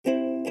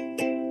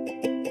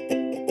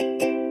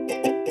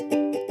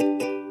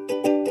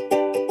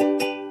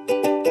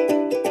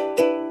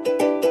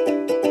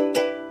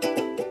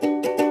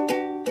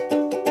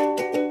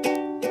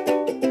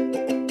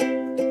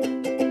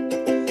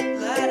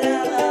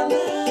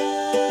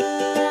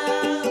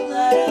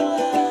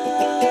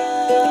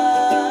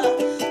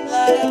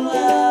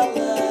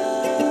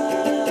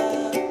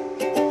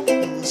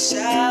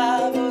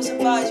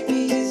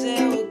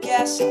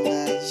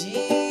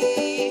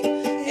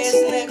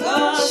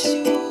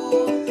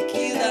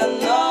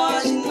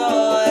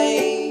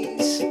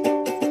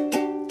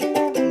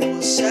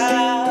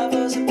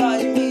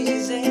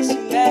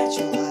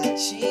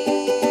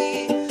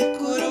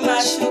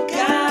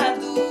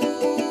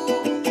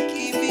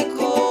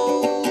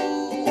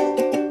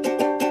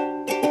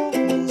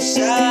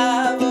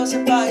Moça, você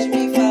pode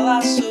me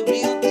falar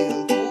sobre o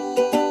tempo,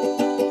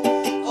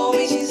 ou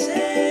me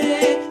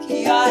dizer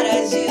que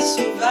horas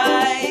isso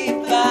vai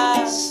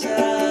passar?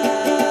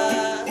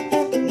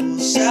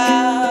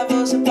 Moça,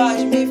 você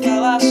pode me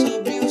falar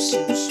sobre os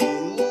seus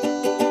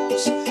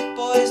sonhos,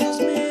 pois dos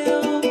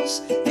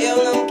meus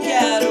eu não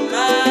quero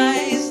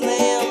mais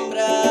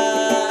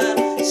lembrar.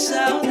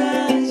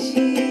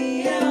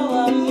 Saudade é o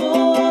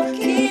amor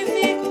que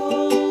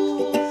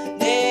ficou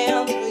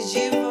dentro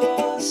de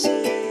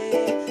você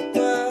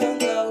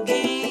quando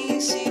alguém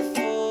se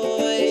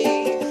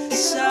foi.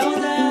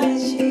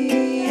 Saudade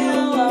é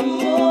o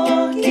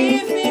amor que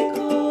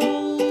ficou.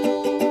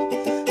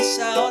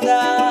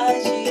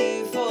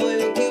 Saudade foi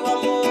o que o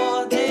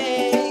amor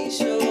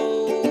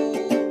deixou.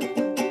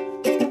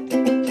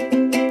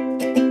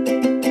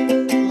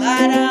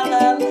 Lara,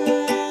 la, la,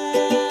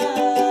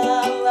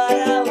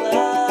 lara,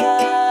 la,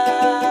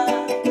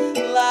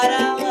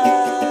 lara, la.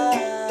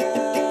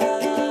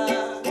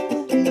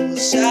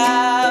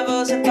 Moça,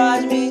 você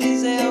pode me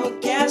dizer o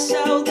que é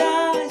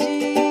saudade?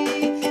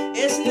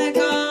 Esse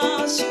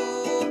negócio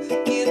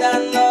que dá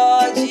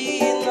nó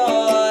de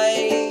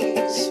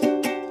nós.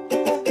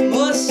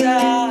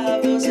 Moça,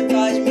 você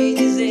pode me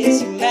dizer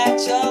se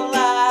mete ou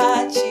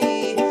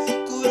late,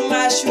 cura o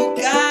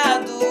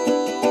machucado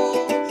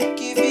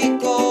que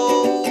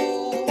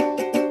ficou.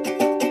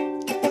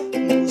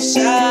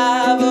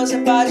 Moça, você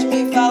pode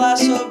me falar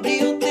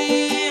sobre o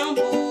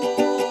tempo,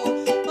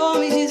 ou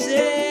me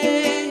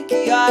dizer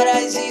que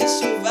horas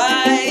isso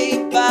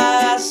vai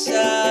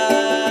passar?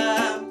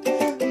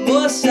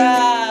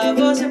 Moça,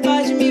 você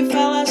pode me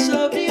falar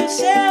sobre os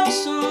seus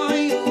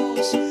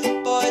sonhos,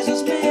 pois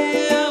os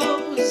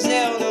meus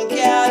eu não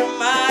quero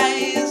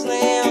mais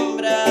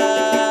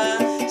lembrar.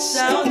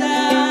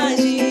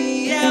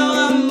 Saudade é o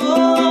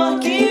amor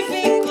que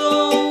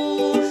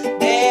ficou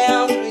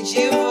dentro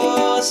de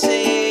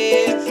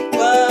você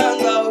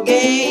quando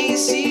alguém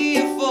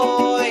se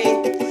foi.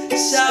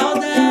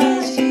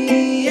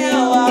 Saudade é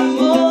o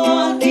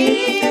amor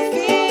que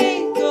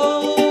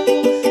ficou.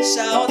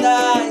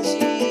 Saudade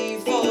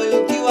foi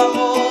o que o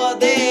amor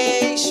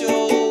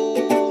deixou.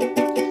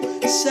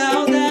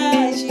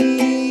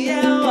 Saudade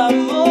é o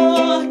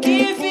amor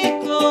que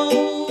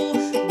ficou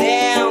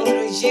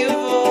dentro de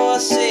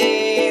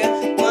você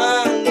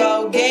quando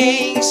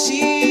alguém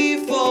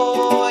se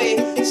foi.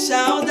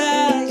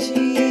 Saudade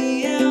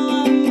é o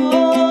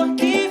amor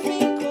que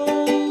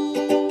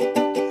ficou.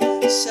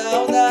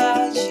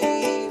 Saudade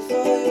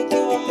foi o que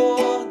o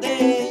amor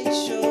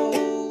deixou.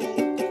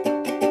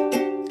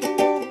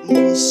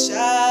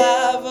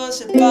 Moça,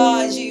 você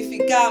pode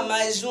ficar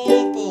mais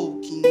um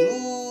pouquinho,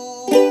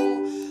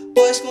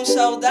 pois com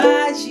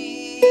saudade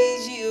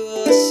de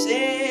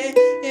você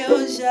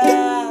eu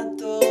já tô.